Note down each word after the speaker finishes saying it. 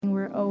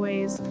we're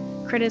always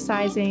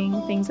criticizing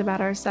things about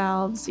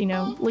ourselves,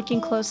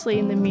 looking closely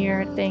in the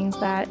mirror at things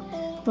that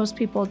most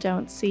people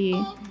don't see.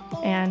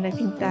 And I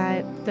think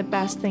that the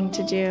best thing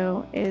to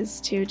do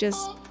is to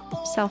just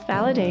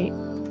self-validate.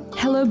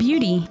 Hello,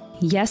 beauty.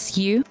 Yes,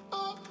 you.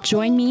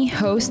 Join me,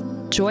 host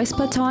Joyce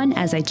Platon,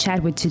 as I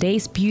chat with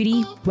today's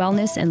beauty,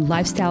 wellness, and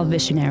lifestyle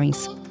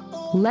visionaries.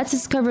 Let's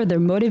discover their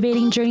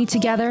motivating journey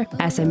together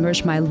as I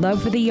merge my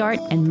love for the art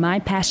and my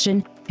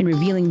passion in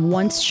revealing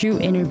one's true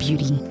inner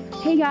beauty.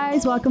 Hey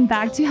guys, welcome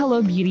back to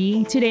Hello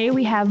Beauty. Today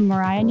we have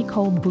Mariah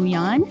Nicole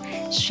Bouillon.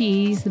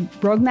 She's the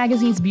Rogue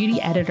Magazine's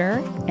beauty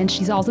editor, and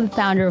she's also the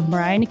founder of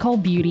Mariah Nicole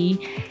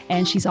Beauty,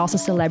 and she's also a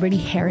celebrity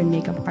hair and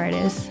makeup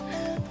artist.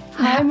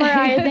 Hi,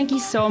 Mariah. Thank you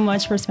so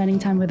much for spending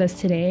time with us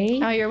today.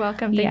 Oh, you're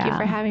welcome. Thank you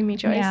for having me,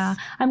 Joyce. Yeah,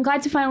 I'm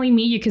glad to finally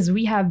meet you because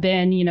we have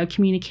been,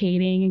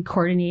 communicating and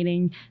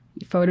coordinating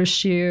photo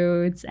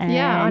shoots and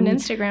on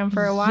Instagram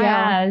for a while.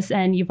 Yes,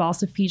 and you've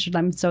also featured,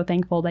 I'm so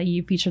thankful that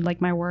you featured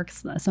like my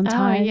works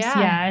sometimes.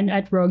 And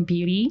at Rogue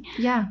Beauty.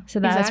 Yeah.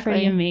 So that's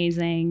pretty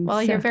amazing.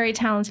 Well, you're a very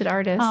talented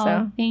artist.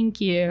 So thank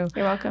you.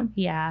 You're welcome.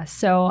 Yeah.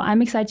 So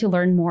I'm excited to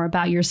learn more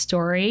about your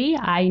story.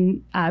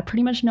 I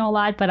pretty much know a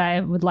lot, but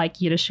I would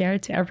like you to share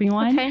it to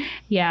everyone. Okay.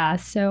 Yeah.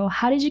 So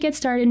how did you get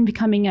started in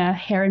becoming a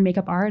hair and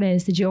makeup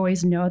artist? Did you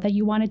always know that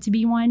you wanted to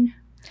be one?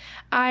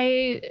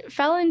 I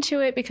fell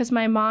into it because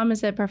my mom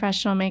is a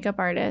professional makeup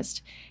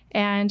artist,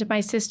 and my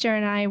sister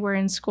and I were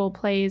in school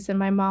plays, and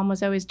my mom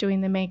was always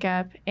doing the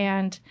makeup.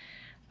 And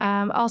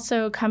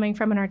also coming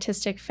from an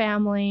artistic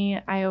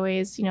family, I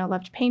always,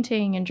 loved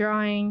painting and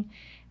drawing.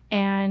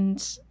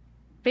 And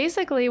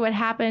basically what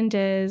happened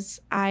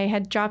is I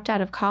had dropped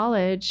out of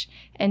college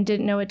and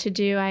didn't know what to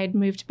do. I had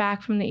moved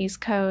back from the East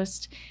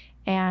Coast,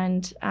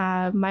 and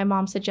my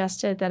mom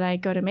suggested that I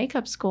go to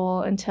makeup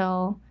school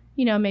until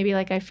maybe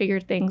I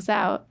figured things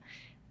out.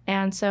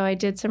 And so I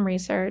did some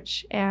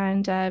research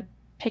and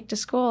picked a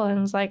school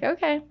and was like,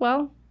 okay,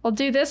 well, I'll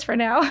do this for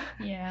now.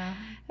 Yeah.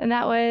 And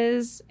that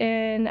was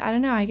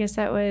I guess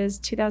that was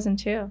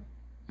 2002.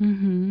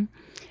 Mm-hmm.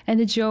 And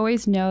did you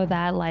always know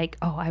that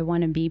I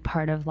want to be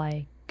part of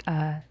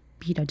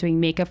doing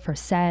makeup for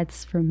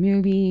sets, for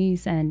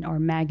movies or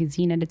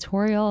magazine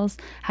editorials?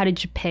 How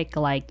did you pick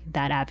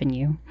that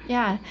avenue?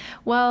 Yeah.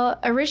 Well,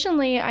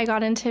 originally I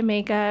got into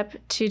makeup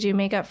to do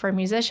makeup for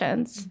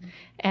musicians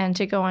and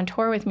to go on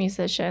tour with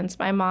musicians.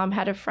 My mom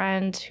had a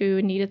friend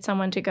who needed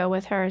someone to go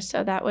with her.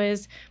 So that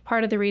was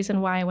part of the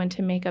reason why I went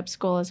to makeup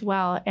school as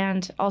well.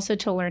 And also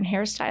to learn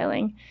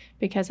hairstyling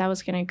because I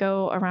was going to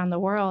go around the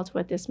world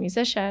with this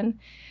musician.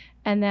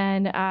 And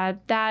then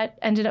that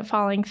ended up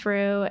falling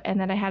through. And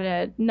then I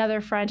had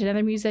another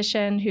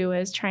musician who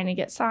was trying to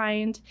get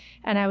signed.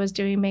 And I was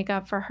doing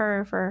makeup for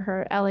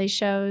her LA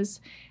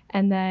shows.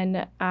 And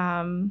then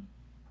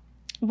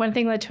one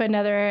thing led to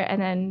another.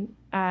 And then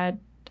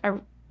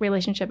our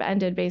relationship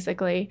ended,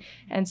 basically.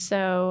 And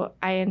so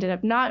I ended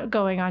up not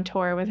going on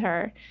tour with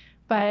her.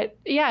 But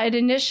yeah, it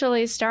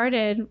initially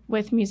started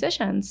with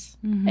musicians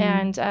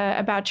and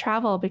about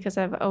travel because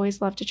I've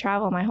always loved to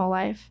travel my whole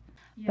life.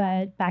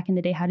 But back in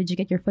the day, how did you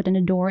get your foot in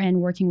the door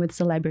and working with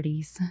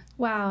celebrities?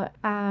 Wow.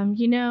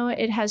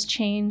 It has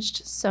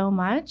changed so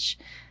much.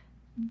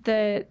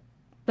 The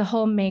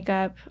whole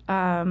makeup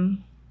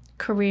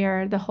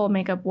career, the whole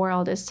makeup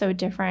world is so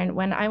different.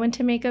 When I went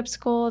to makeup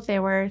school,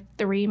 there were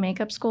 3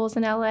 makeup schools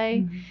in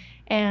LA.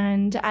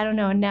 And I don't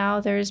know, now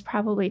there's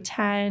probably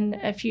 10.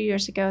 A few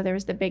years ago, there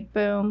was the big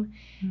boom.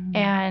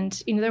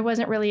 And, there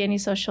wasn't really any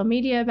social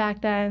media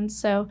back then.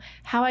 So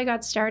how I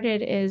got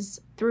started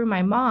is through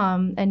my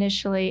mom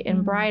initially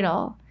in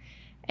bridal.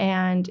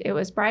 And it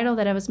was bridal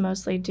that I was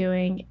mostly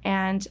doing.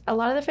 And a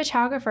lot of the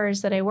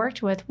photographers that I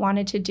worked with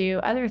wanted to do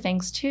other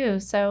things too.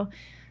 So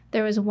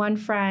there was one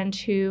friend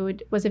who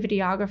was a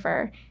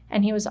videographer,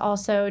 and he was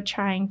also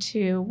trying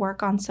to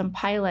work on some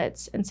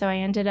pilots. And so I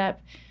ended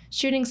up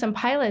shooting some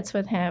pilots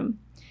with him.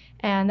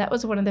 And that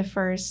was one of the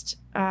first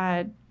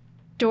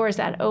doors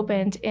that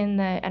opened in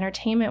the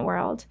entertainment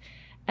world.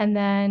 And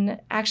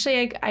then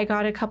actually I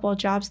got a couple of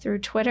jobs through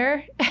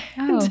Twitter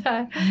and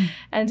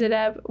ended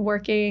up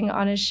working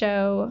on a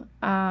show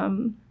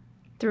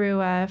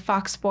through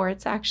Fox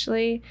Sports,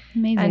 actually.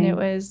 Amazing. And it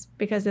was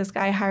because this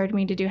guy hired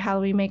me to do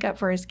Halloween makeup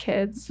for his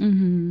kids.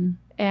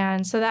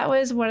 And so that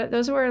was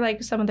those were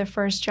some of the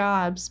first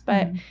jobs,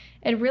 but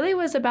it really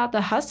was about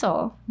the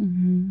hustle.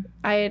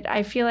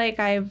 I feel like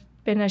I've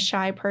been a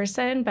shy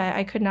person, but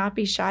I could not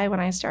be shy when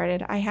I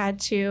started. I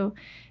had to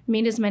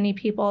meet as many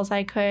people as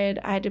I could.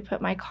 I had to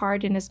put my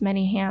card in as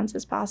many hands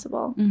as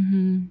possible.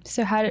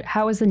 So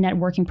how was the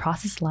networking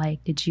process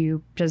like? Did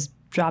you just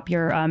drop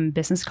your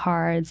business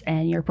cards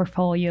and your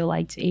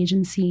portfolio to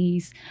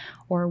agencies,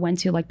 or went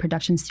to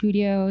production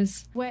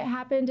studios? What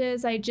happened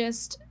is I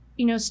just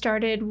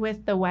started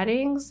with the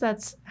weddings.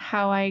 That's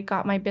how I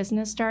got my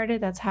business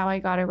started. That's how I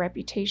got a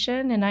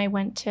reputation. And I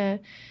went to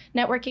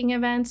networking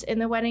events in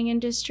the wedding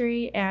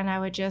industry, and I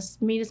would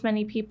just meet as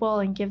many people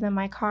and give them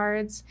my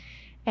cards.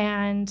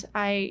 And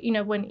I,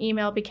 when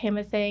email became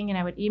a thing, and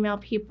I would email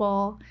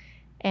people.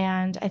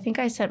 And I think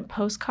I sent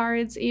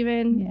postcards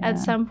even at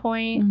some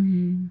point.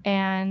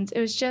 And it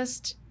was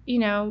just, you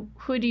know,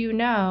 who do you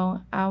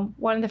know?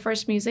 One of the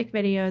first music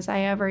videos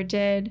I ever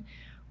did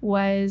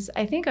was,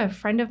 I think, a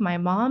friend of my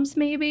mom's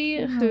maybe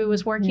who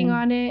was working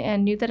on it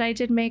and knew that I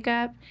did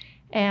makeup.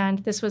 And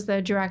this was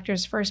the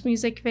director's first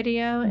music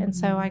video. And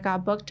so I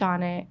got booked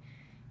on it.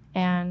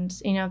 And,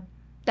 you know,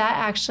 that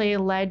actually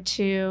led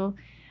to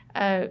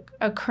a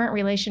current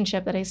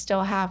relationship that I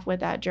still have with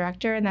that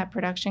director and that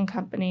production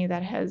company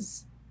that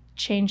has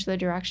changed the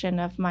direction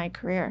of my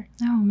career.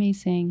 Oh,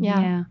 amazing.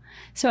 Yeah.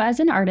 So as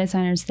an artist, I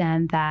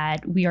understand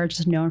that we are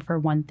just known for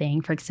one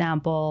thing. For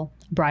example,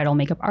 bridal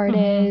makeup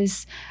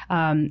artists,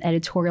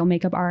 editorial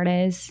makeup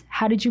artists.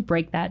 How did you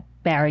break that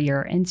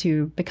barrier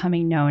into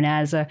becoming known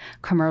as a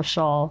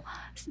commercial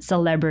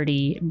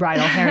celebrity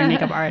bridal hair and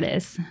makeup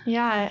artist?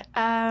 Yeah.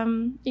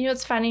 You know,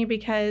 it's funny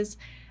because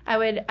I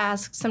would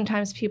ask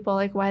sometimes people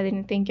like why they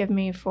didn't think of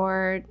me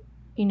for,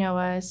 you know,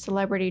 a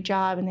celebrity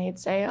job, and they'd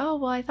say, "Oh,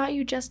 well, I thought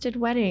you just did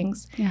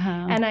weddings."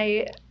 And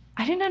I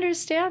didn't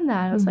understand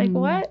that. I was like,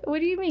 "What? What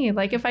do you mean?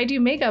 Like, if I do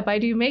makeup, I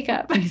do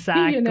makeup."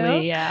 Exactly. You know?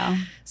 Yeah.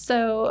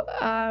 So,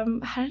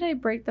 how did I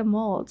break the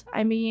mold?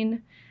 I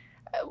mean,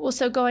 well,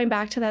 so going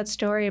back to that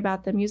story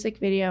about the music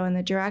video and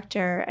the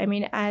director, I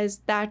mean, as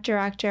that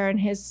director and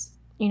his,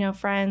 you know,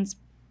 friends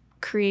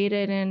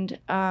created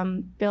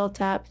and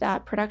built up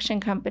that production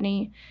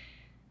company,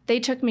 they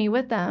took me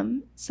with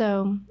them.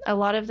 So a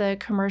lot of the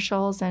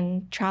commercials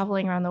and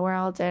traveling around the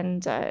world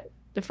and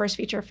the first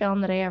feature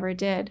film that I ever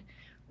did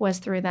was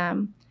through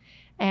them.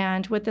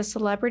 And with the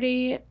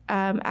celebrity,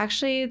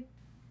 actually,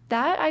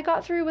 that I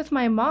got through with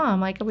my mom.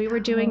 Like, we were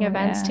doing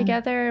events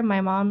together. My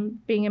mom,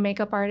 being a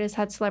makeup artist,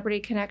 had celebrity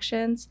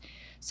connections.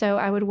 So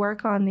I would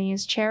work on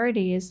these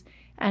charities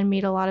and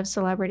meet a lot of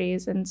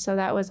celebrities. And so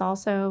that was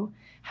also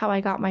how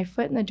I got my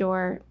foot in the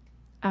door.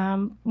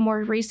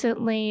 More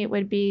recently, it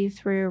would be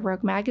through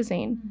Rogue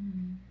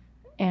Magazine.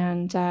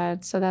 And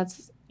so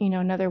that's, you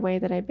know, another way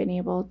that I've been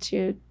able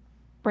to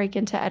break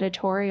into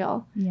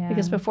editorial.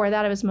 Because before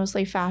that, it was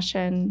mostly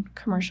fashion,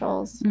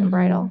 commercials, and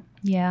bridal.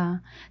 Yeah.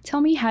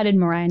 Tell me, how did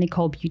Mariah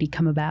Nicole Beauty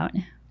come about?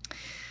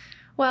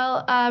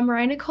 Well,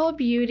 Mariah Nicole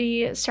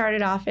Beauty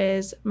started off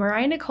as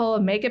Mariah Nicole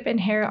Makeup and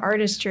Hair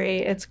Artistry.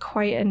 It's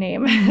quite a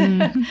name.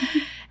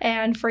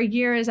 And for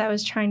years, I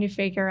was trying to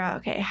figure out,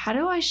 okay, how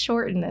do I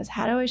shorten this?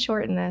 How do I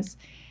shorten this?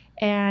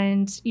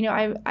 And, you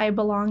know, I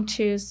belong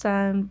to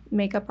some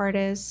makeup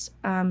artists,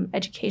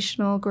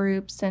 educational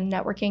groups and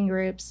networking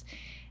groups.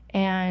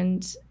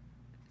 And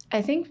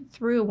I think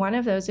through one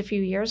of those a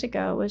few years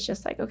ago was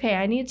just like, okay,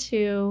 I need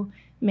to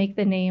make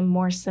the name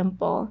more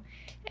simple.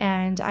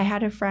 And I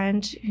had a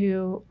friend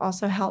who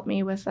also helped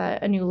me with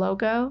a new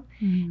logo.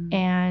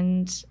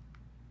 And,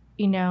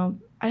 you know,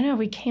 I don't know,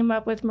 we came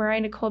up with Mariah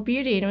Nicole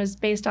Beauty, and it was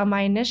based on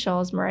my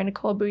initials, Mariah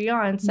Nicole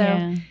Bouillon.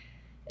 So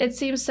it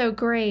seems so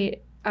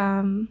great.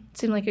 It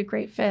seemed like a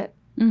great fit.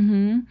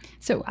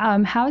 So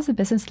how is the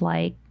business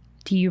like?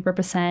 Do you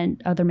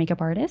represent other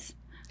makeup artists?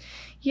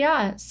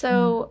 Yeah,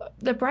 so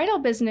the bridal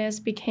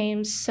business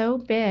became so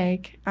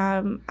big.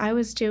 I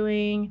was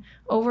doing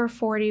over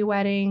 40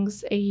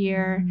 weddings a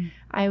year.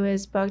 I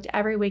was booked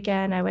every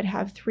weekend. I would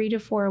have 3 to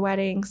 4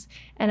 weddings,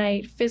 and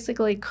I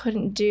physically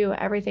couldn't do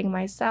everything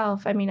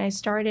myself. I mean, I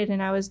started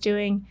and I was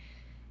doing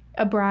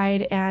a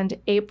bride and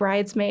 8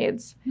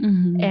 bridesmaids,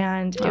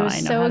 and it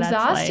was so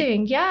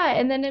exhausting. Yeah,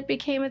 and then it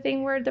became a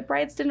thing where the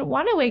brides didn't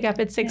want to wake up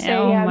at 6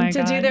 a.m.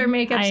 to do their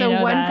makeup,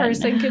 so one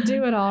person could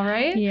do it all,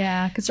 right?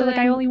 Yeah, because so like,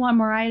 I only want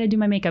Mariah to do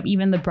my makeup,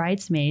 even the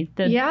bridesmaid.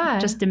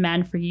 Just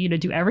demand for you to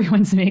do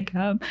everyone's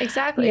makeup.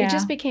 Exactly. It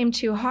just became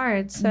too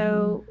hard.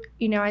 So,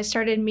 you know, I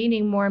started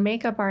meeting more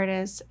makeup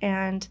artists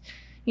and,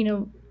 you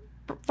know,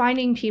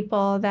 finding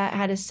people that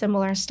had a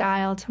similar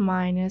style to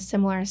mine, a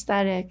similar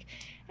aesthetic.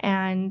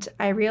 And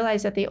I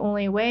realized that the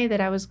only way that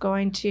I was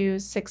going to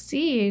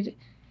succeed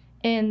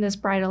in this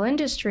bridal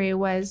industry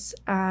was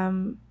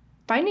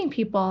finding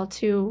people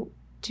to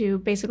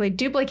basically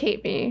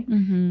duplicate me,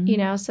 you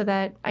know, so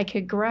that I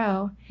could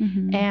grow.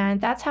 And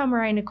that's how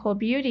Mariah Nicole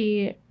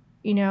Beauty,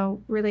 you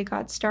know, really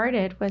got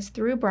started, was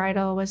through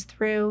bridal, was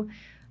through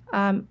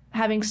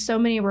having so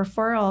many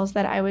referrals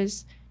that I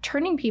was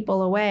turning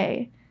people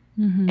away.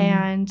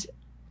 And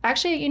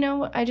actually, you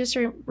know, I just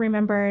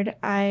remembered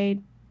I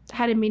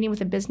had a meeting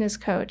with a business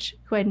coach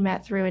who I'd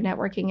met through a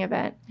networking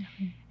event.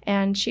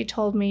 And she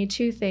told me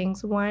 2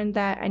 things. One,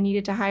 that I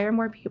needed to hire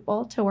more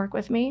people to work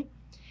with me,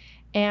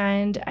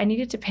 and I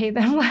needed to pay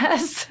them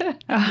less,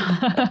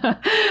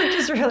 which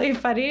is really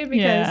funny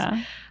because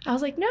I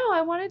was like, no,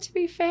 I want it to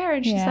be fair.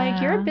 And she's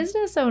like, you're a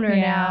business owner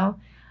now.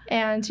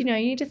 And, you know,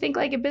 you need to think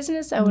like a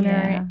business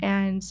owner.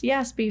 And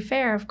yes, be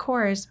fair, of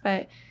course,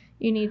 but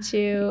you need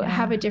to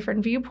have a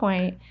different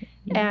viewpoint.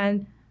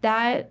 And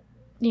that,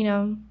 you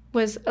know,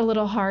 was a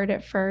little hard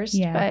at first.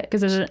 Yeah,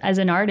 because as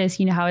an artist,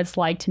 you know how it's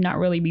like to not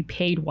really be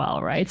paid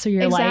well, right? So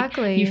you're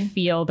exactly. like, you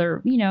feel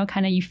they're, you know,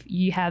 kind of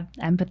you have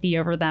empathy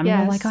over them. Yes.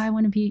 You're like, oh, I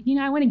want to be, you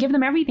know, I want to give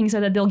them everything so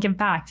that they'll give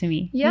back to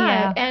me.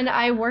 Yeah, and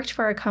I worked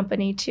for a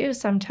company too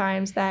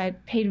sometimes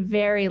that paid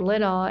very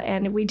little,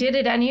 and we did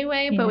it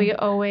anyway, but we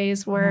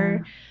always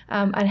were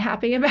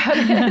unhappy about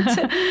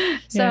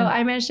it. So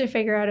I managed to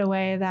figure out a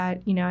way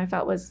that, you know, I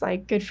felt was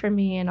like good for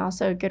me and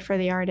also good for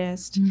the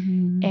artist.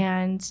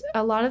 And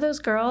a lot of those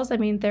girls, I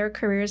mean, their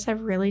careers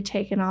have really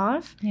taken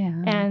off.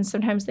 And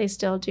sometimes they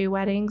still do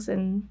weddings,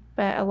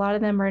 but a lot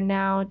of them are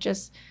now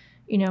just,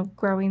 you know,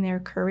 growing their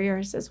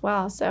careers as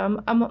well.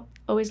 So I'm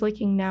always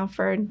looking now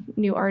for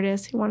new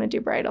artists who want to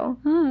do bridal.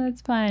 Oh,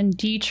 that's fun.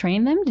 Do you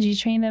train them? Did you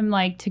train them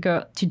like to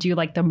go to do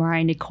like the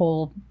Mariah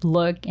Nicole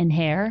look and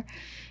hair?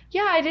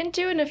 Yeah, I didn't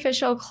do an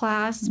official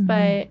class,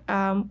 but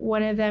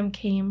one of them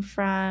came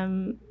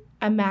from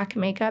a MAC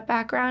makeup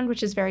background,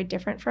 which is very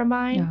different from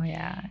mine. Oh,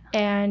 yeah.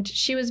 And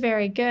she was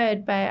very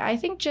good, but I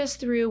think just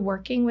through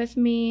working with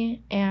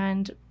me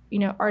and, you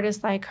know,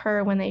 artists like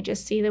her, when they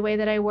just see the way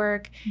that I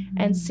work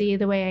and see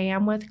the way I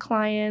am with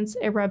clients,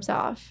 it rubs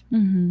off.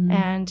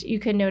 And you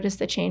can notice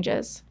the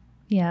changes.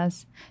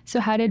 Yes.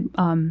 So how did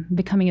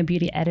becoming a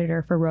beauty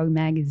editor for Rogue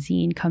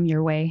Magazine come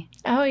your way?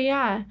 Oh,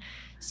 yeah.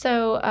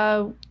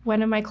 So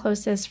one of my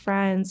closest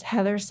friends,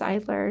 Heather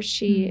Seidler,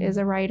 she is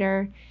a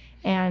writer.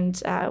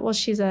 And,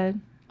 she's a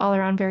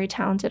all-around very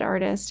talented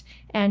artist.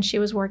 And she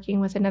was working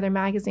with another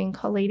magazine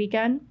called Lady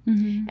Gun.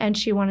 And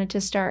she wanted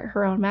to start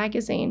her own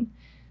magazine.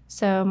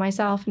 So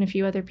myself and a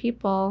few other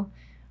people,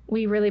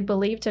 we really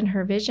believed in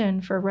her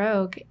vision for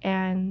Rogue.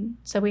 And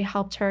so we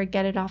helped her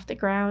get it off the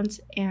ground.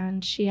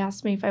 And she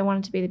asked me if I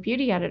wanted to be the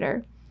beauty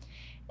editor.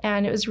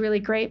 And it was really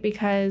great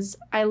because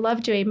I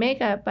love doing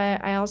makeup,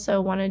 but I also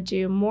want to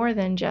do more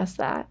than just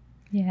that.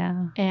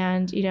 Yeah.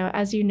 And, you know,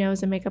 as you know,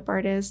 as a makeup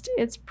artist,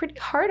 it's pretty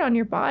hard on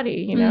your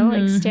body, you know,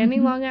 like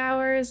standing long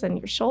hours and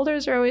your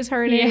shoulders are always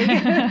hurting.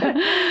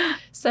 Yeah.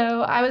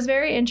 So I was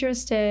very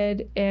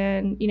interested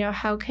in, you know,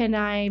 how can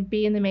I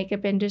be in the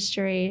makeup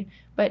industry,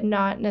 but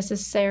not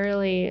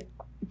necessarily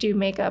do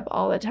makeup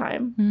all the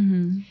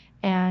time.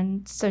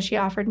 And so she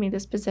offered me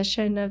this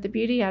position of the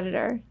beauty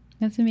editor.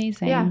 That's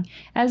amazing. Yeah.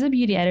 As a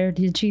beauty editor,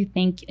 did you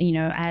think, you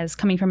know, as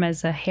coming from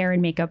as a hair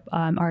and makeup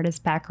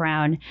artist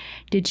background,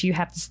 did you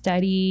have to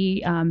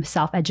study,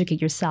 self-educate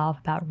yourself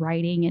about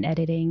writing and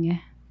editing?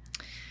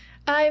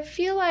 I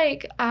feel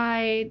like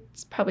I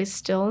probably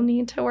still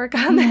need to work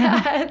on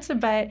that,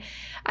 but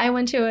I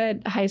went to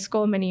a high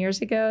school many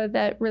years ago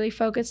that really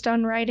focused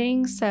on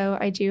writing, so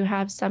I do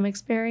have some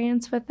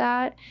experience with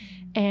that.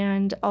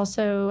 And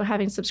also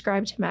having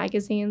subscribed to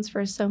magazines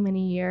for so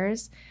many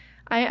years,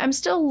 I'm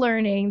still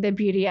learning the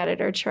beauty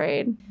editor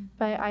trade,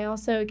 but I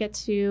also get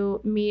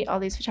to meet all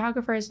these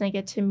photographers and I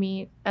get to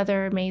meet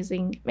other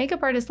amazing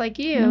makeup artists like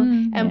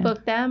you and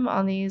book them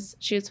on these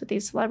shoots with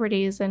these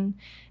celebrities. And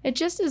it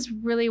just is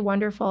really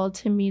wonderful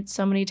to meet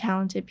so many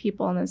talented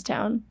people in this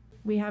town.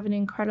 We have an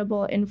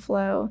incredible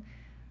inflow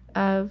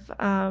of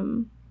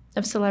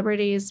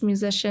celebrities,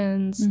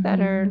 musicians that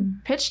are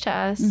pitched to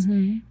us.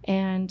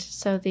 And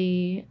so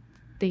the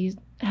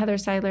Heather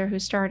Seidler, who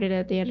started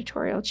it, the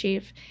editorial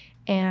chief,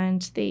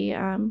 and the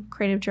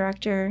creative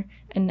director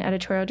and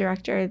editorial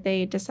director,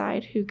 they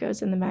decide who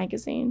goes in the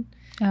magazine.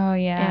 Oh,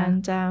 yeah.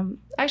 And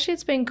actually,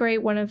 it's been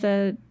great. One of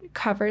the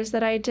covers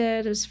that I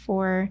did was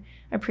for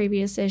a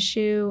previous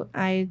issue.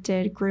 I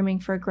did grooming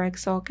for Greg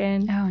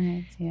Sulkin. Oh,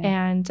 nice. Yeah.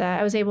 And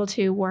I was able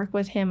to work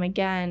with him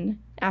again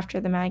after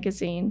the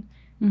magazine.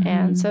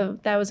 And so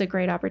that was a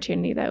great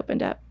opportunity that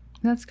opened up.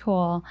 That's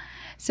cool.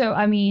 So,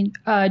 I mean,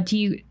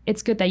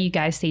 it's good that you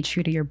guys stay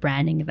true to your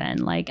branding then.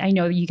 Like, I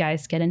know you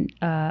guys get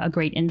a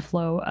great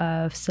inflow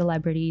of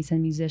celebrities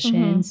and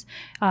musicians.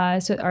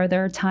 So are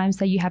there times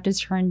that you have to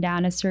turn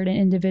down a certain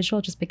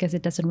individual just because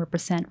it doesn't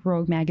represent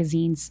Rogue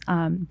Magazine's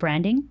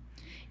branding?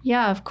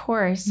 Yeah, of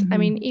course. I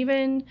mean,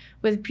 even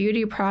with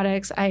beauty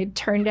products, I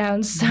turn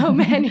down so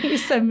many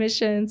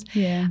submissions.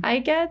 Yeah. I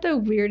get the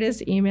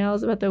weirdest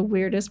emails about the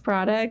weirdest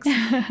products.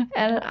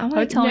 And I'm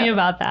like, tell me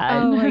about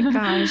that. Oh my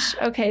gosh.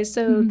 Okay,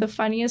 so the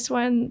funniest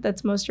one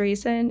that's most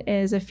recent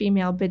is a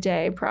female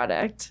bidet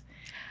product.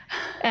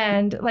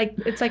 And like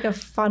it's like a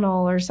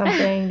funnel or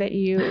something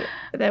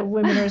that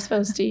women are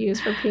supposed to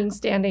use for peeing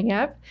standing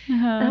up.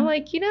 And I'm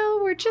like, you know,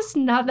 we're just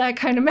not that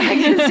kind of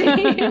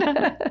magazine.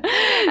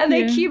 And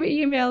they keep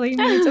emailing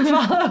me to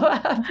follow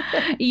up.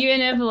 Even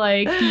if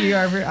like you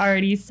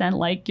already sent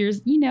like you're,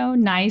 you know,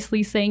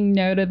 nicely saying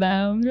no to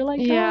them. You're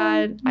like,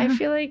 yeah, oh. I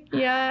feel like,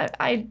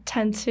 I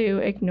tend to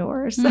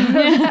ignore some of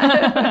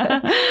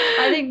that.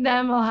 I think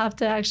them I'll have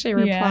to actually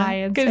reply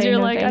and say, because you're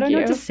no, like, I don't know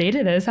what to say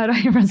to this. How do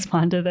I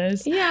respond to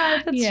this? Yeah,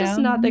 that's just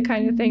not the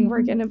kind of thing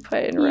we're going to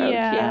put in Rogue.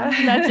 Yeah.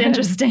 That's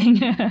interesting.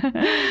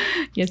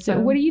 So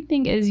what do you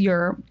think is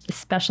your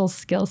special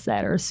skill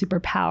set or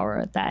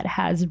superpower that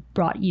has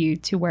brought you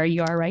to where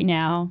you are right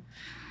now?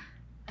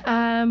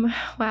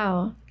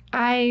 Wow.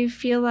 I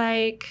feel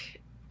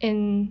like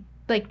in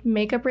like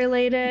makeup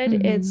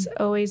related, it's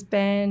always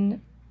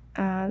been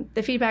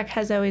the feedback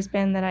has always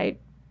been that I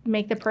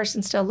make the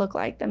person still look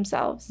like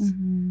themselves.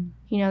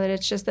 You know, that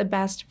it's just the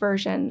best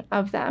version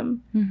of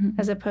them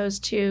as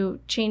opposed to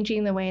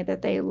changing the way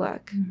that they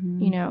look,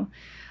 you know.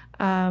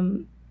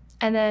 And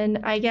then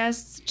I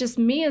guess just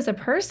me as a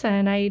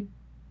person,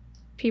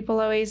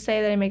 people always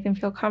say that I make them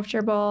feel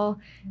comfortable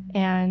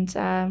and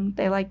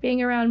they like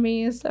being around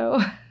me.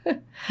 So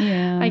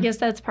yeah, I guess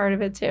that's part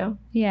of it too.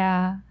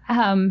 Yeah.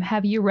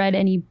 Have you read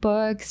any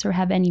books or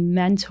have any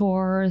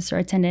mentors or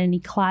attended any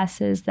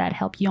classes that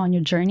help you on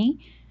your journey?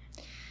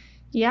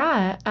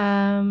 Yeah.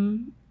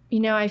 You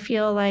know, I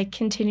feel like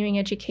continuing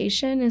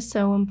education is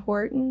so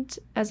important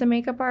as a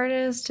makeup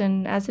artist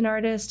and as an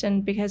artist,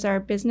 and because our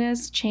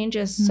business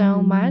changes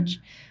so much.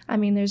 I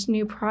mean, there's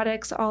new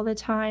products all the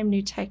time,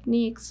 new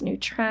techniques, new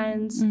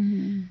trends.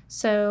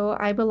 So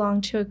I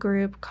belong to a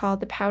group called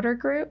the Powder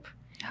Group.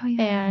 Oh,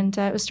 yeah. And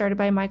it was started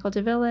by Michael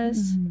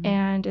DeVillis,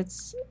 and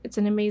it's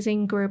an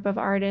amazing group of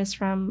artists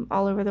from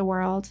all over the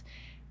world,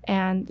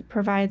 and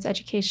provides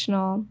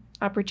educational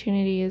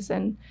opportunities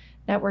and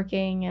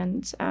networking.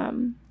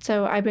 And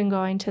so I've been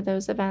going to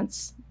those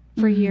events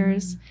for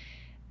years,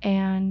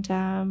 and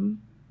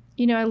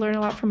you know, I learn a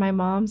lot from my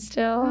mom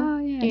still. Oh,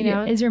 yeah. You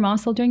know, is your mom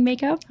still doing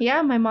makeup?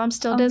 Yeah, my mom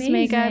still does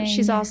makeup.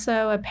 She's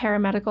also a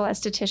paramedical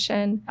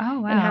esthetician. Oh,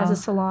 wow. And has a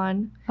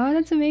salon. Oh,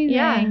 that's amazing.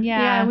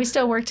 Yeah. We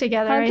still work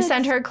together. I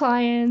send her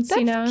clients,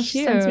 you know, cute.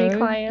 she sends me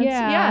clients.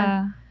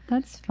 Yeah.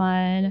 That's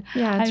fun.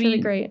 Yeah, it's really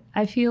great.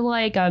 I feel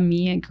like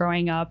me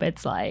growing up,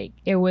 it's like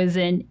it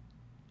wasn't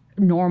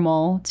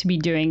normal to be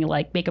doing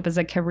like makeup as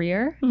a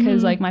career,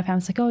 because like my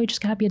family's like, oh, you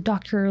just gotta be a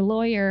doctor or a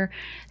lawyer.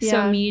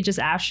 So me just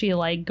actually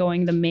like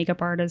going the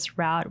makeup artist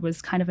route was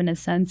kind of, in a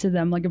sense, to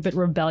them like a bit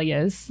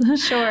rebellious.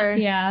 Sure.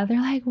 Yeah, they're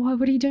like, what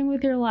are you doing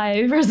with your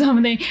life or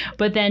something?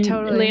 But then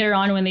later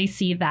on, when they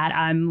see that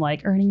I'm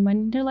like earning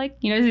money, they're like,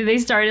 you know, they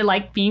started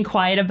like being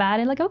quiet about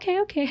it, like,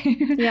 okay.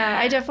 Yeah,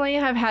 I definitely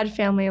have had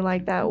family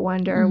like that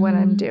wonder what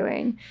I'm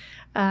doing.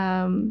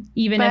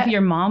 Even if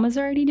your mom was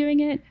already doing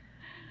it?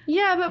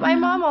 Yeah, but my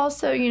mom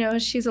also, you know,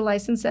 she's a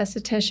licensed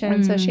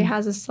esthetician, so she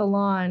has a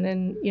salon,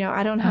 and, you know,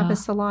 I don't have a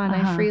salon,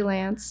 I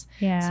freelance.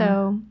 Yeah.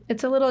 So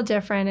it's a little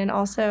different. And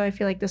also I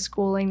feel like the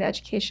schooling, the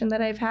education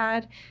that I've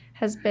had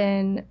has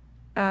been,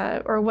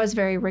 or was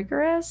very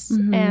rigorous.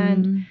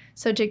 And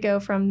so to go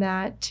from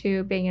that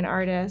to being an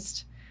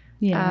artist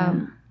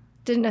didn't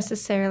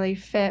necessarily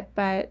fit,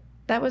 but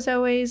that was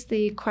always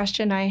the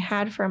question I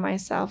had for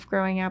myself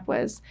growing up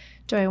was,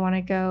 do I want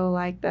to go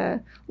like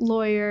the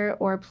lawyer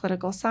or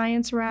political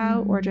science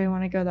route, or do I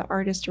want to go the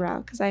artist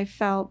route? Because I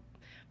felt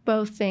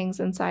both things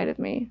inside of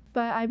me.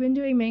 But I've been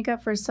doing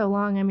makeup for so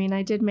long. I mean,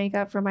 I did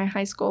makeup for my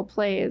high school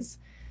plays.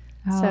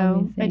 So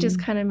amazing. It just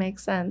kind of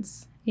makes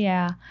sense.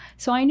 Yeah.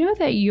 So I know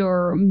that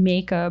your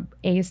makeup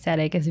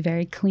aesthetic is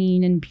very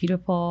clean and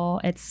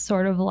beautiful. It's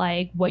sort of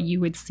like what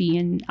you would see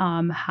in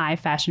high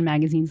fashion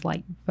magazines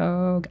like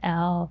Vogue,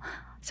 Elle.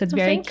 So it's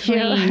very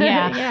clean.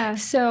 Yeah.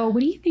 So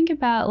what do you think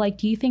about, like,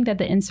 do you think that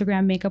the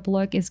Instagram makeup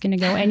look is going to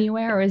go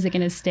anywhere, or is it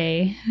going to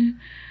stay?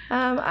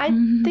 I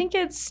think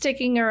it's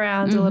sticking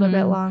around a little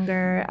bit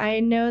longer. I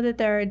know that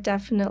there are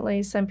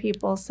definitely some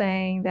people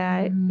saying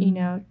that, you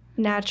know,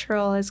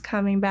 natural is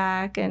coming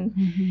back,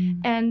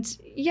 and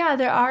yeah,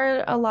 there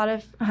are a lot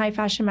of high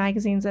fashion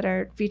magazines that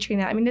are featuring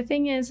that. I mean, the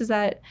thing is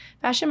that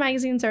fashion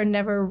magazines are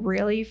never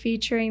really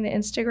featuring the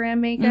Instagram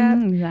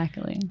makeup.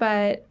 Exactly.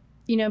 But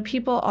you know,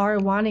 people are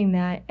wanting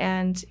that.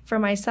 And for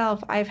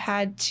myself, I've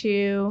had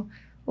to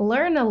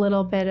learn a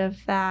little bit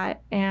of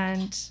that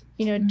and,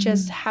 you know,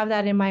 just have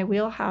that in my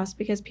wheelhouse,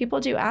 because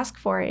people do ask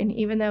for it. And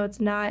even though it's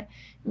not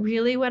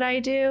really what I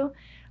do,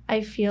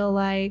 I feel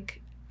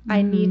like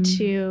I need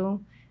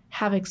to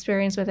have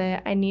experience with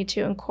it. I need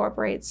to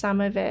incorporate some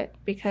of it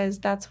because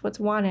that's what's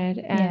wanted.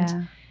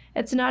 And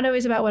it's not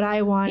always about what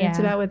I want. It's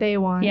about what they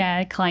want.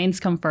 Yeah, clients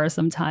come first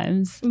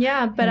sometimes.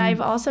 Yeah, but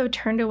I've also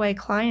turned away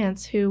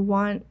clients who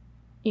want,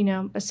 you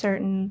know, a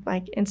certain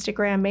like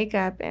Instagram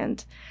makeup,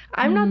 and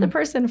I'm not the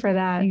person for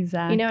that.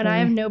 Exactly. You know, and I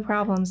have no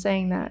problem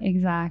saying that.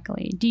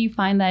 Exactly. Do you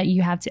find that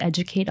you have to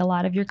educate a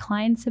lot of your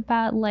clients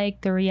about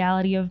like the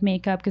reality of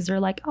makeup? Because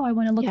they're like, oh, I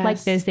want to look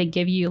like this. They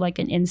give you like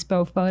an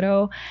inspo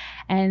photo,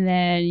 and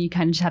then you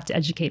kind of just have to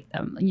educate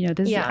them. You know,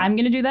 this I'm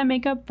going to do that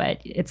makeup,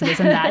 but it's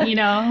this and that, you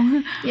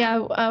know? Yeah.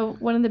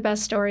 One of the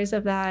best stories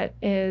of that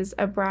is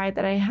a bride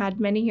that I had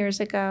many years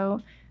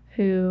ago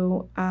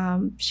who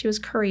she was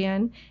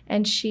Korean,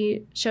 and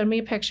she showed me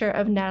a picture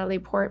of Natalie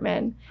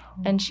Portman.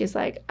 And she's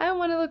like, I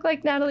want to look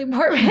like Natalie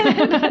Portman.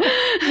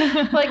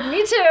 Like,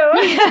 me too.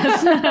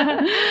 Yes.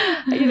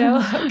 You know,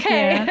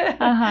 okay.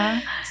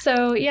 Yeah.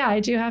 So yeah, I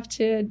do have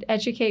to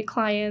educate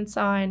clients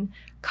on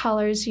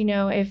colors. You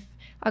know, if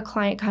a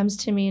client comes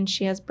to me and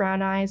she has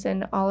brown eyes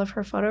and all of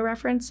her photo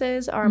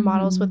references are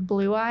models with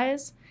blue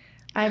eyes,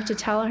 I have to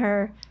tell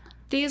her,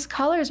 these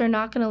colors are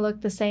not going to look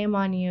the same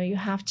on you. You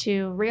have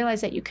to realize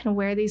that you can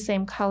wear these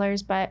same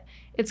colors, but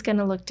it's going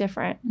to look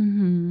different.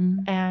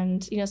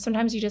 And,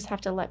 sometimes you just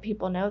have to let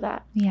people know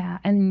that. Yeah.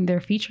 And their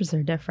features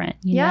are different.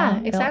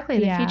 Exactly.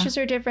 The features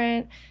are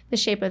different, the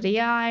shape of the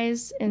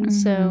eyes. And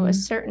so a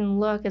certain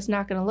look is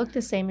not going to look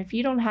the same. If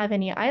you don't have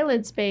any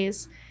eyelid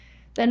space,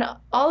 then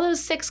all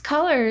those 6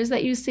 colors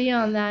that you see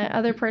on that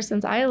other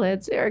person's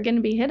eyelids are going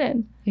to be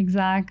hidden.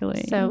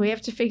 Exactly. So we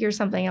have to figure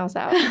something else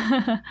out.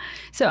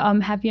 So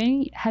have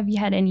you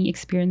had any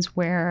experience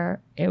where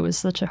it was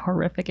such a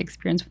horrific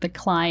experience with a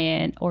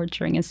client or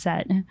during a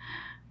set?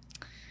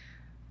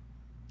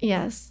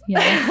 Yes.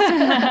 Yeah,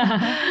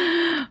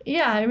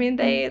 I mean,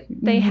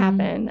 they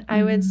happen.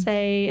 I would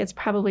say it's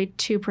probably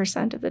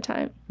 2% of the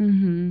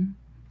time.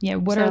 Yeah,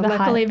 what are the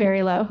luckily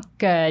very low.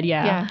 Good,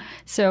 yeah.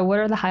 So what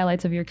are the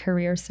highlights of your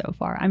career so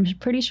far? I'm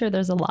pretty sure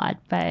there's a lot,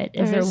 but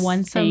is there one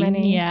thing? So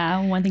many.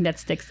 Yeah, one thing that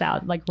sticks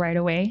out like right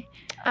away?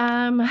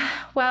 Well,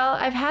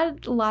 I've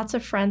had lots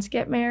of friends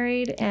get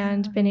married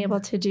and been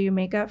able to do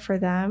makeup for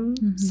them.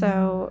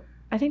 So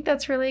I think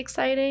that's really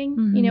exciting.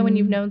 When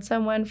you've known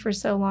someone for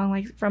so long,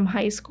 like from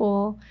high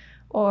school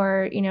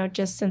or,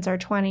 just since our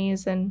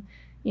 20s and,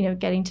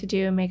 getting to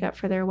do makeup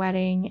for their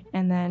wedding.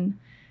 And then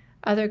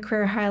other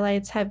career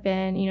highlights have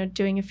been,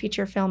 doing a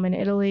feature film in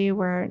Italy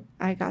where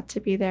I got to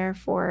be there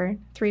for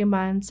 3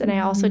 months. And I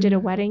also did a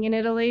wedding in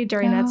Italy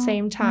during that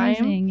same time.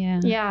 Amazing,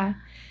 yeah.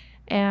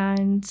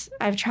 And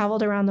I've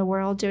traveled around the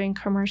world doing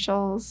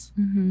commercials.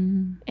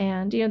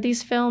 And,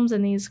 these films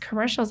and these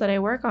commercials that I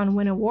work on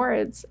win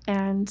awards.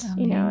 And,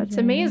 it's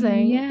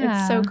amazing. Yeah.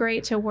 It's so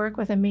great to work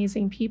with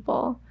amazing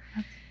people.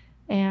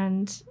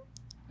 And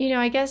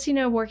I guess,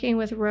 working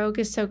with Rogue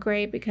is so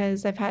great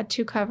because I've had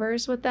 2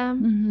 covers with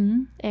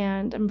them,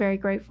 and I'm very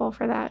grateful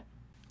for that.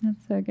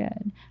 That's so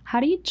good. How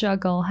do you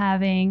juggle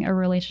having a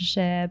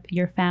relationship,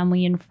 your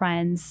family and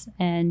friends,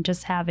 and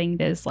just having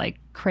this like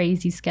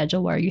crazy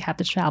schedule where you have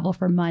to travel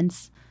for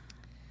months?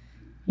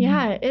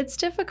 Yeah, it's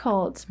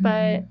difficult,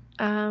 but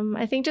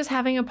I think just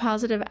having a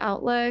positive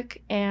outlook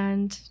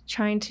and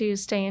trying to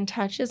stay in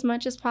touch as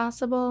much as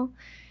possible.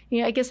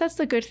 I guess that's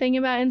the good thing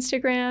about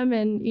Instagram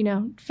and,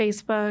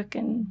 Facebook.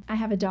 And I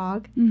have a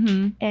dog.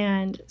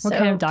 And what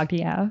kind of dog do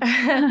you have?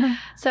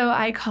 So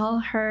I call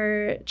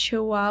her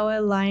Chihuahua,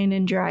 Lion,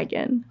 and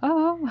Dragon.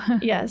 Oh.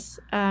 Yes.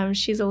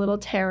 She's a little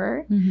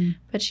terror,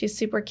 but she's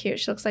super cute.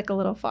 She looks like a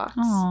little fox.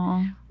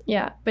 Aww.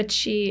 Yeah, but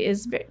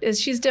she's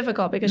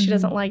difficult because she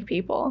doesn't like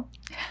people.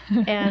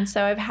 And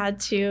so I've had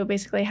to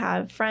basically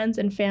have friends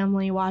and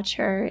family watch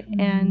her.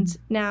 And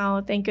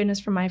now, thank goodness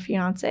for my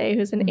fiance,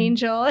 who's an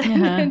angel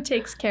and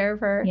takes care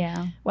of her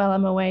while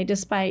I'm away,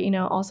 despite,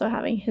 also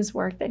having his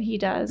work that he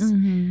does.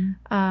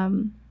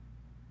 And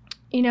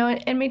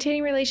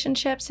maintaining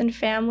relationships and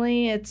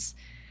family,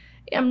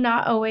 I'm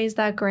not always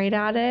that great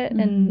at it.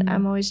 And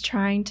I'm always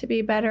trying to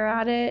be better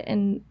at it.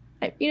 And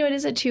it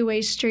is a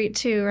two-way street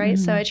too, right?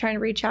 So I try to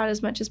reach out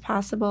as much as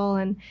possible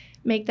and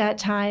make that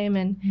time.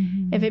 And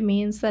if it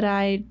means that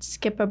I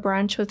skip a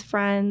brunch with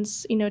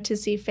friends, to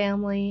see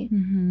family,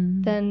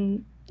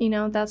 then,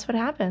 that's what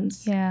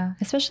happens. Yeah,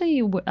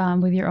 especially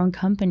with your own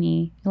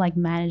company, like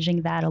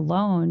managing that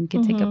alone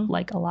can take up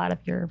like a lot of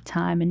your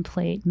time and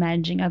plate,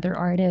 managing other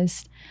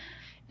artists.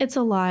 It's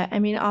a lot. I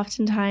mean,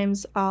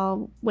 oftentimes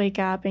I'll wake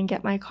up and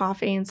get my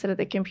coffee and sit at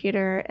the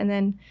computer, and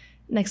then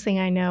next thing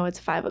I know, it's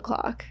 5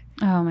 o'clock.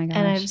 Oh my gosh.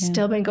 And I've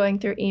still been going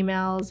through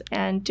emails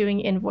and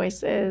doing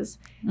invoices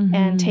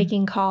and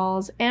taking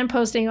calls and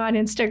posting on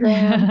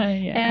Instagram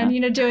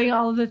and, doing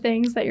all of the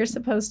things that you're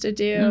supposed to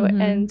do.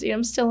 And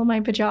I'm still in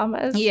my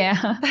pajamas. Yeah.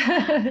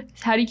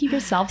 How do you keep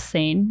yourself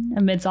sane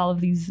amidst all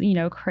of these,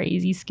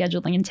 crazy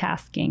scheduling and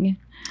tasking?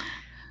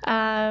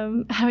 How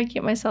do I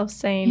keep myself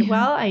sane?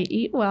 Well, I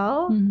eat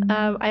well.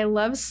 I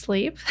love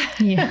sleep.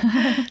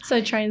 So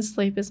I try and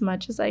sleep as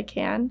much as I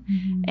can.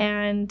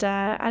 And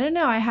I don't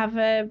know, I have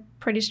a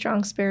pretty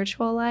strong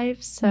spiritual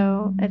life.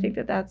 So I think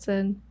that's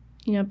a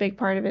big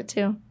part of it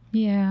too.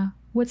 Yeah.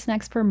 What's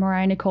next for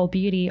Mariah Nicole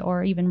Beauty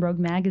or even Rogue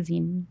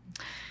Magazine?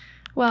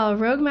 Well,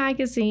 Rogue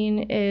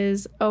Magazine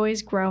is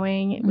always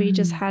growing. We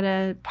just had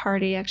a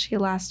party actually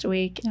last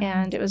week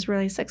and it was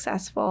really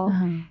successful.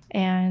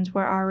 And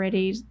we're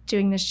already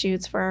doing the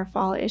shoots for our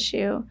fall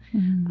issue.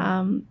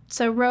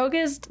 So Rogue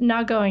is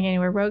not going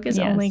anywhere. Rogue is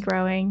only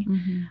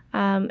growing.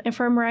 And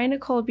for Mariah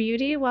Nicole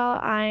Beauty,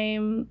 well,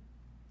 I'm,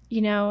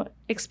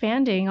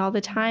 expanding all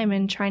the time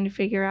and trying to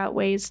figure out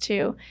ways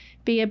to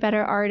be a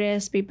better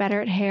artist, be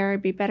better at hair,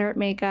 be better at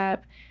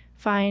makeup,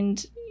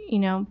 find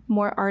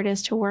more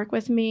artists to work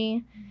with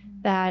me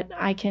that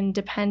I can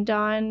depend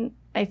on.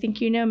 I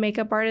think,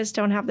 makeup artists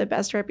don't have the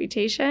best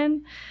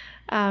reputation.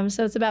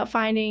 So it's about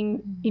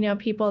finding,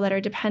 people that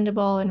are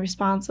dependable and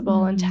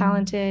responsible and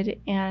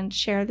talented and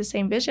share the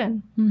same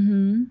vision.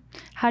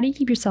 How do you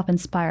keep yourself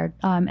inspired?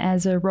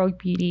 As a Rogue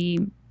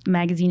Beauty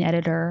magazine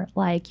editor,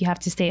 like you have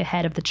to stay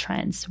ahead of the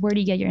trends. Where do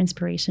you get your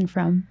inspiration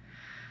from?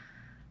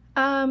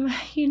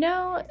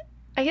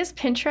 I guess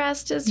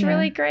Pinterest is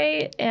really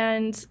great.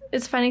 And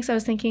it's funny because I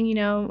was thinking, you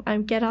know, I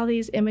get all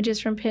these images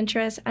from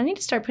Pinterest. I need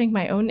to start putting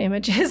my own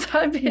images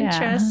on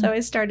Pinterest. So I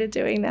started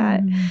doing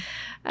that.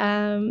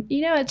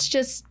 You know, it's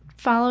just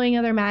following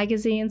other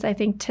magazines. I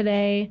think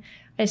today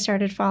I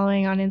started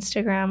following on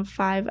Instagram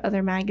 5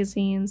 other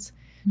magazines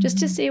just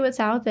to see what's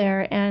out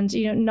there, and,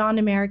 you know,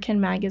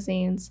 non-American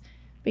magazines,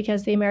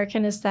 because the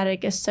American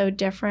aesthetic is so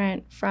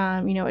different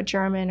from, you know, a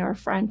German or a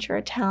French or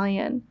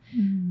Italian.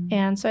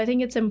 And so I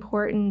think it's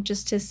important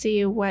just to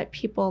see what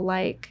people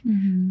like.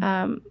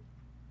 I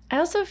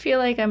also feel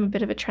like I'm a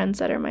bit of a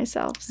trendsetter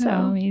myself. So,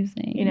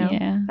 amazing. You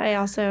know, I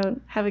also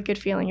have a good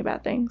feeling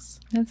about things.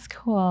 That's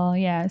cool.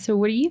 Yeah. So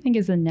what do you think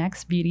is the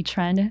next beauty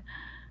trend?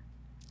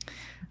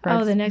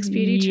 The next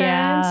beauty trend?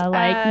 Yeah,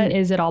 like,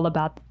 is it all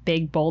about the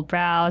big, bold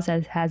brows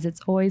as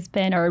it's always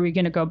been? Or are we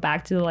going to go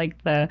back to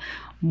like the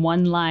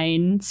one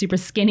line, super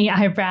skinny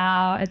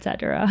eyebrow,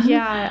 etc.?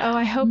 Yeah. Oh,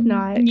 I hope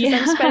not. Because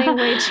I'm spending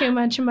way too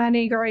much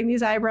money growing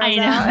these eyebrows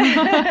out.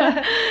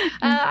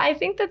 I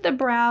think that the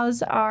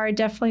brows are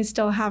definitely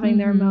still having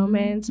their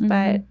moments,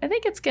 but I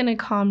think it's going to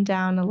calm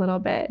down a little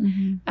bit.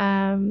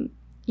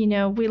 You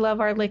know, we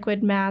love our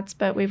liquid mattes,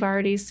 but we've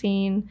already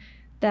seen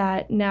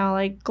that now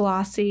like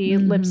glossy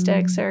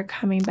lipsticks are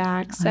coming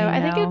back. So I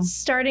think it's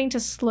starting to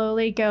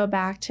slowly go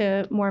back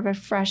to more of a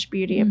fresh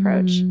beauty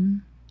approach.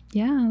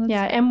 Yeah.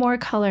 And more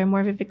color,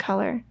 more vivid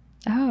color.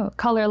 Oh,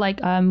 color,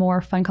 like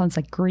more fun colors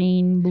like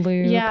green,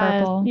 blue,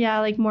 purple. Yeah,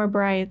 like more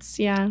brights.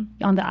 Yeah.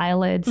 On the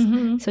eyelids.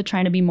 So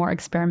trying to be more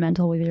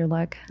experimental with your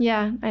look.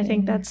 Yeah, I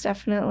think that's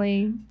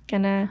definitely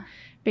gonna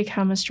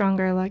become a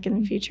stronger look in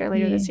the future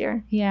later this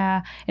year.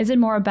 Yeah. Is it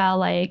more about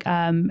like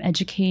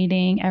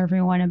educating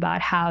everyone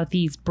about how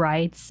these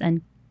brights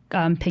and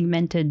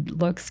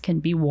pigmented looks can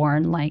be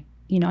worn, like,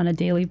 you know, on a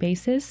daily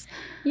basis?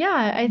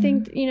 Yeah, I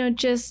think, you know,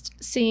 just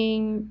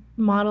seeing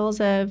models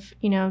of,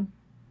 you know,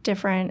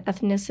 different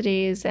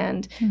ethnicities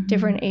and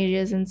different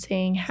ages and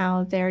seeing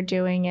how they're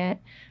doing it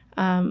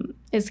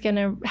is going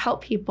to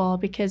help people,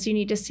 because you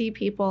need to see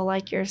people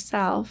like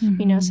yourself,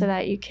 you know, so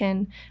that you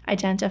can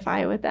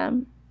identify with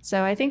them.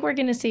 So I think we're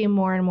going to see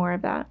more and more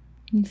of that.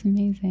 It's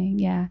amazing.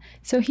 Yeah.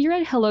 So here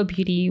at Hello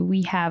Beauty,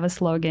 we have a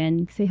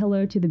slogan: say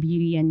hello to the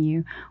beauty in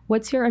you.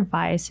 What's your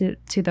advice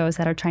to those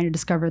that are trying to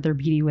discover their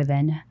beauty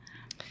within?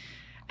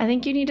 I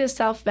think you need to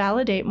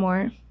self-validate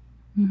more.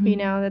 You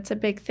know, that's a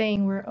big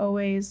thing. We're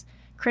always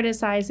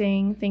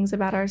criticizing things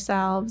about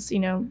ourselves, you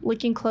know,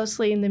 looking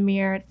closely in the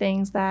mirror at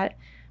things that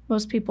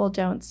most people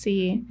don't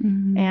see.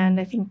 And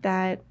I think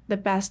that the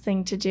best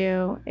thing to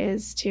do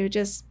is to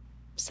just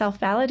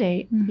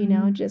self-validate, you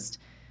know, just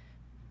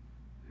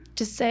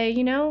say,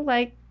 you know,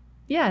 like,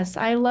 yes,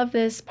 I love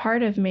this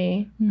part of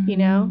me, you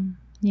know,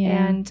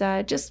 and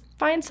just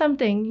find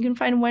something. You can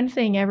find one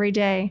thing every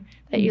day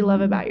that you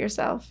love about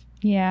yourself.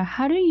 Yeah.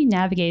 How do you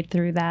navigate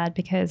through that?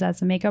 Because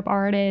as a makeup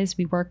artist,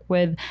 we work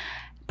with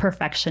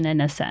perfection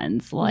in a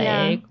sense.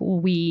 Like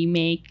we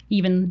make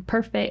even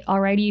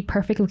already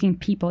perfect looking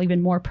people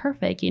even more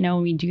perfect, you know,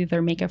 when we do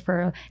their makeup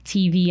for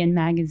TV and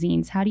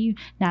magazines. How do you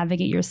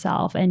navigate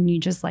yourself and you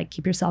just like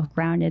keep yourself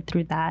grounded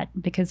through that?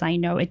 Because I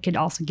know it could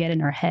also get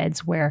in our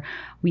heads where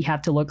we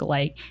have to look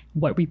like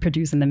what we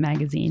produce in the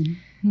magazine.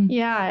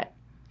 Yeah.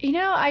 You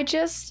know, I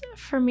just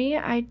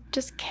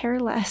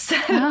care less.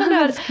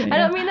 I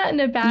don't mean that in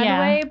a bad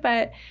way,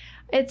 but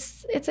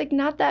it's like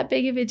not that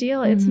big of a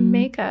deal. It's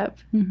makeup,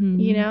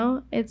 you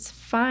know, it's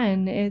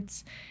fun.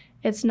 It's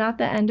not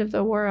the end of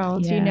the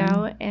world, you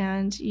know,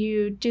 and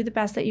you do the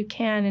best that you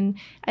can. And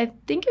I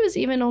think it was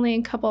even only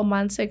a couple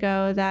months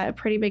ago that a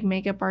pretty big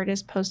makeup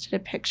artist posted a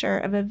picture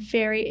of a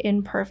very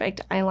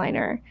imperfect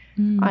eyeliner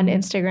on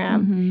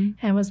Instagram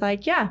and was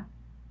like, yeah,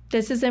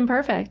 this is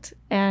imperfect.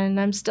 And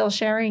I'm still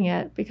sharing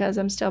it because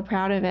I'm still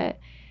proud of it.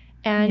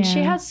 And she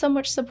has so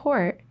much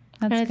support.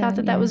 And I thought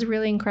that was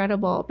really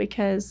incredible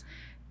because,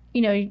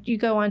 you know, you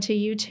go onto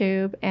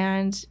YouTube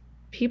and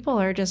people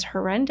are just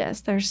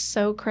horrendous. They're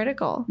so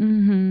critical.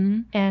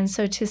 And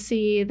so to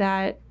see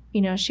that,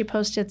 you know, she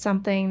posted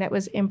something that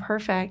was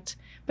imperfect,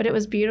 but it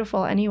was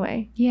beautiful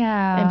anyway.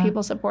 Yeah. And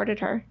people supported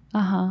her.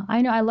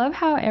 I know. I love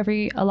how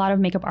a lot of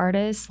makeup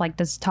artists, like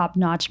this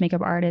top-notch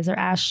makeup artists, are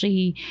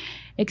actually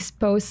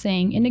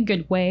exposing in a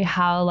good way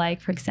how, like,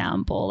 for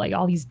example, like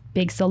all these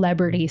big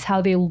celebrities, how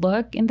they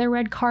look in the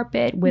red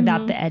carpet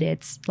without the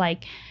edits.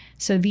 Like,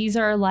 so these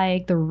are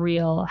like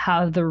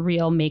how the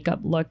real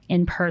makeup look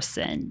in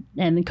person,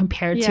 and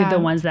compared to the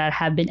ones that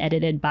have been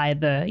edited by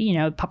the, you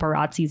know,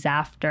 paparazzis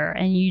after.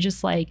 And you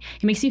just like,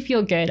 it makes you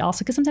feel good also,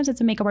 because sometimes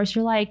it's a makeup artist,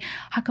 you're like,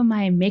 how come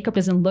my makeup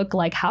doesn't look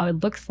like how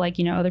it looks like,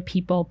 you know, other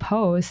people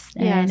post?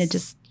 And it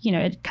just, you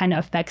know, it kind of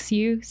affects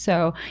you.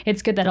 So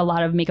it's good that a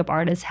lot of makeup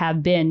artists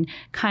have been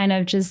kind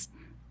of just,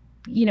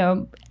 you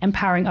know,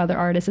 empowering other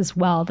artists as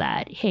well,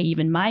 that, hey,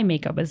 even my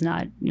makeup is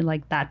not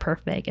like that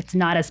perfect. It's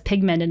not as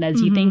pigmented as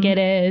you think it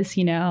is,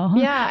 you know?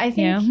 Yeah, I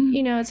think,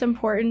 you know, it's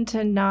important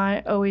to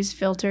not always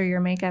filter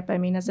your makeup. I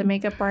mean, as a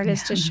makeup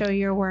artist, to show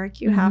your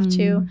work, you have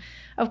to,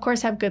 of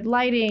course, have good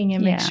lighting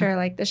and make sure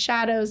like the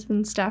shadows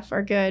and stuff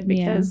are good,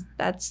 because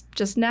that's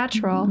just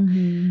natural.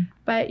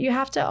 But you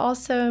have to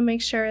also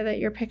make sure that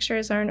your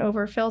pictures aren't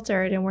over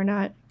filtered and we're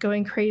not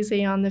going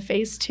crazy on the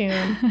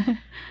Facetune.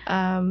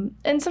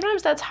 And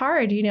sometimes that's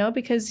hard,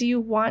 because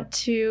you want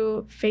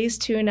to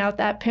Facetune out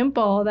that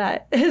pimple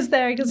that is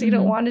there because you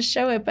don't want to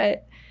show it,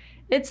 but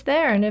it's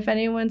there. And if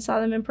anyone saw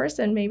them in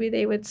person, maybe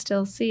they would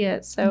still see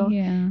it. So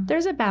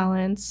there's a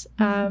balance.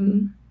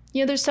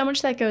 There's so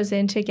much that goes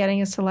into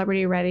getting a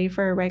celebrity ready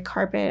for a red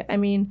carpet. I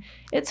mean,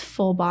 it's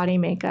full body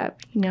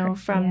makeup,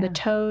 from the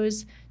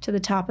toes to the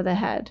top of the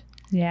head.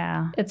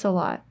 Yeah. It's a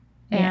lot.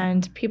 Yeah.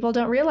 And people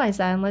don't realize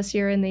that unless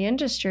you're in the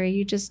industry.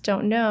 You just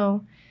don't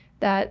know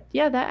that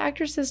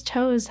actress's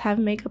toes have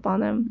makeup on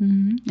them.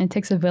 Mm-hmm. It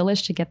takes a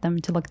village to get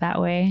them to look that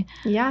way.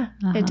 Yeah,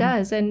 it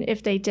does. And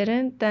if they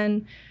didn't,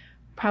 then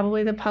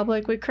probably the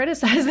public would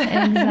criticize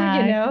them,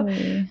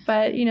 Exactly.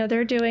 But,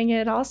 they're doing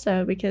it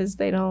also because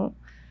they don't,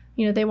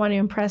 they want to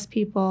impress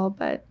people,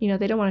 but,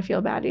 they don't want to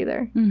feel bad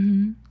either.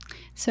 Mm-hmm.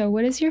 So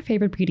what is your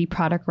favorite beauty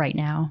product right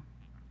now?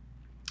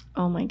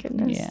 Oh, my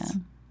goodness. Yeah.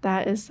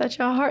 That is that's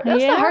the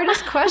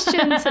hardest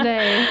question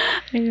today.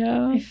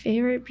 My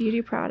favorite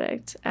beauty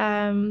product.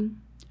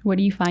 What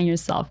do you find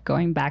yourself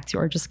going back to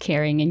or just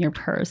carrying in your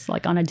purse,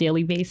 like on a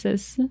daily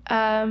basis?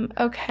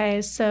 Okay,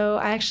 so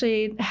I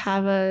actually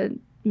have a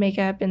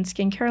makeup and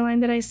skincare line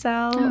that I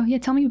sell. Oh, yeah.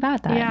 Tell me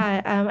about that.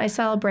 Yeah, I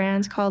sell a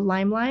brand called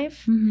Lime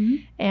Life,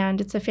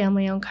 and it's a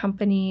family-owned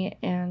company,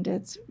 and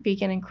it's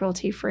vegan and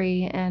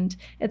cruelty-free, and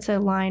it's a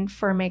line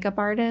for makeup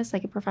artists,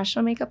 like a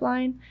professional makeup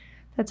line.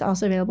 That's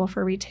also available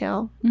for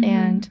retail.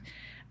 And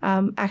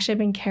actually, I've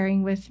been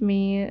carrying with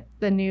me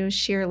the new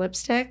sheer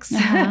lipsticks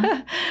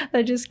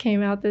that just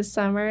came out this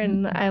summer,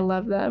 and I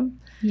love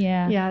them.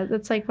 Yeah. Yeah,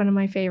 that's like one of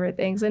my favorite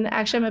things. And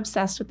actually, I'm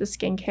obsessed with the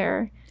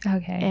skincare.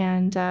 Okay.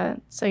 And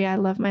so, I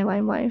love my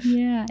Lime Life.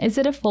 Yeah. Is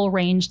it a full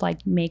range,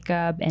 like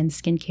makeup and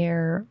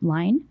skincare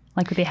line?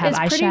 Like they have it's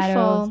eyeshadows? Pretty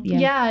full.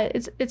 Yeah,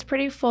 it's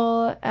pretty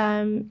full.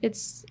 I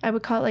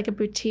would call it like a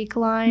boutique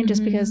line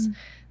just because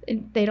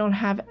they don't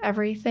have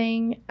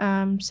everything.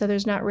 So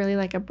there's not really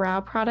like a brow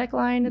product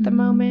line at the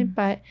moment,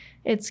 but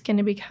it's going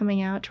to be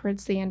coming out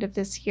towards the end of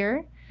this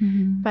year.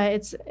 But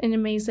it's an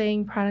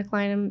amazing product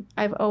line.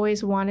 I've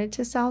always wanted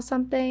to sell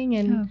something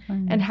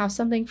and have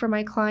something for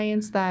my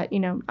clients that,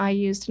 I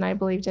used and I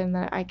believed in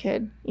that I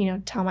could,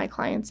 tell my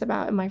clients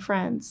about and my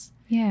friends.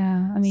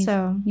 Yeah. I mean,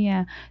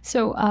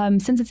 So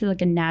since it's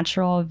like a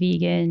natural,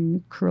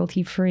 vegan,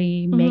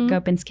 cruelty-free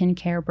makeup and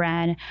skincare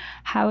brand,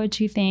 how is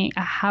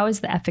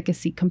the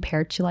efficacy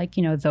compared to like,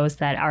 those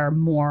that are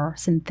more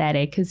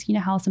synthetic? Because you know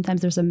how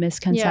sometimes there's a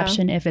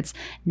misconception if it's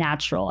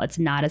natural, it's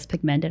not as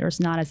pigmented or it's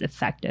not as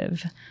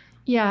effective.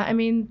 Yeah, I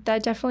mean,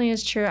 that definitely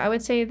is true. I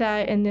would say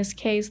that in this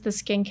case, the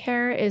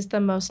skincare is the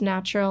most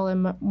natural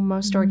and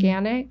most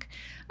organic.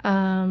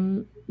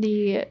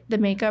 The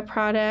makeup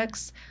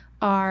products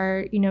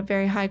are,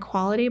 very high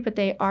quality, but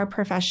they are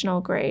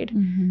professional grade.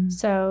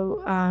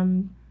 So,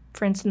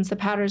 for instance, the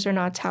powders are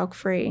not talc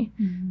free.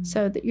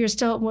 So you're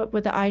still,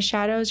 with the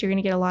eyeshadows, you're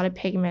going to get a lot of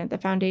pigment. The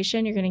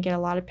foundation, you're going to get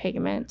a lot of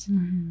pigment.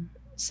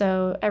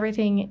 So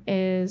everything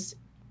is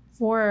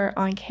for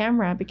on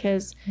camera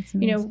because,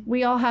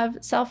 we all have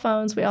cell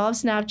phones, we all have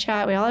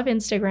Snapchat, we all have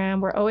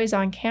Instagram, we're always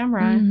on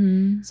camera.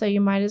 So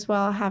you might as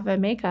well have a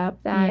makeup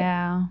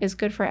that is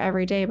good for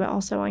every day, but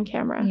also on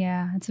camera.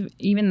 Yeah.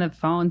 Even the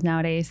phones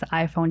nowadays, the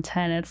iPhone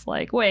 10, it's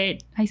like,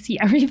 wait, I see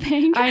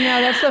everything. I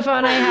know, that's the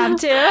phone I have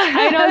too.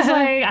 I know, it's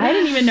like, I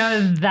didn't even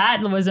know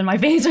that was in my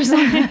face or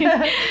something.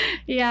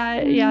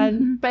 Yeah.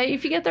 But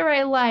if you get the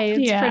right light,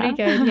 it's pretty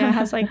good. Yeah, it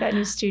has like that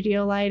new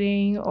studio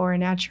lighting or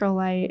natural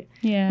light.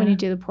 Yeah. When you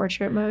do the portrait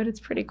mode, it's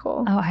pretty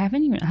cool. Oh, I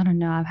don't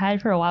know. I've had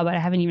it for a while, but I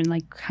haven't even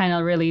like kind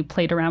of really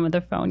played around with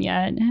the phone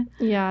yet.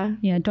 Yeah.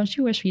 Yeah. Don't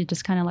you wish we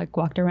just kind of like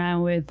walked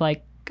around with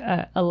like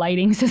a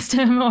lighting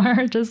system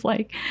or just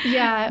like...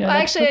 Yeah. Well,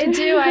 actually, I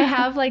do. I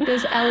have like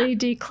this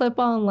LED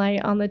clip-on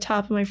light on the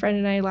top. My friend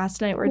and I last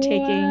night were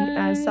taking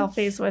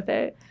selfies with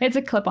it. It's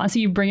a clip-on, so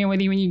you bring it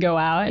with you when you go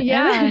out.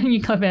 Yeah. And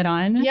you clip it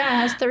on. Yeah,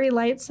 it has 3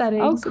 light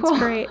settings. Oh, cool. It's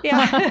great.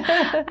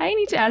 Yeah. I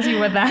need to ask you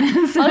what that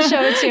is. I'll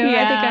show it to you.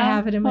 Yeah. I think I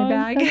have it in my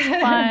bag.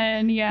 That's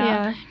fun.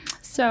 Yeah.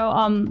 So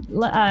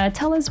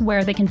tell us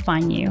where they can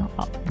find you.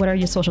 What are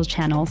your social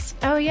channels?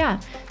 Oh, yeah.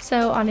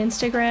 So on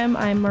Instagram,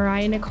 I'm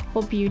Mariah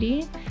Nicole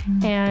Beauty.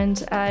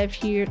 And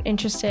if you're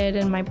interested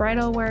in my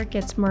bridal work,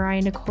 it's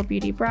Mariah Nicole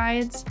Beauty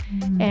Brides.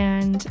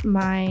 And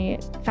my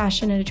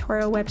fashion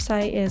editorial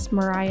website is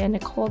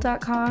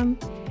mariahnicole.com.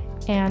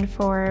 And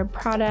for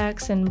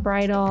products and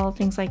bridal,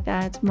 things like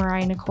that, it's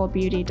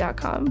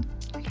mariahnicolebeauty.com.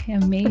 Okay,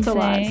 amazing. That's a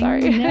lot,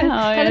 sorry. No,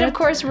 and then, of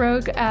course,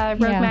 Rogue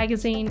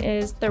Magazine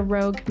is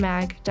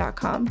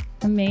theroguemag.com.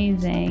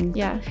 Amazing.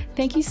 Yeah.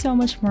 Thank you so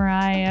much,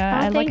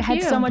 Mariah. I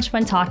had so much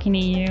fun talking to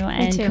you,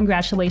 and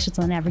congratulations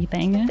on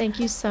everything. Thank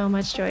you so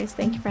much, Joyce.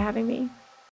 Thank you for having me.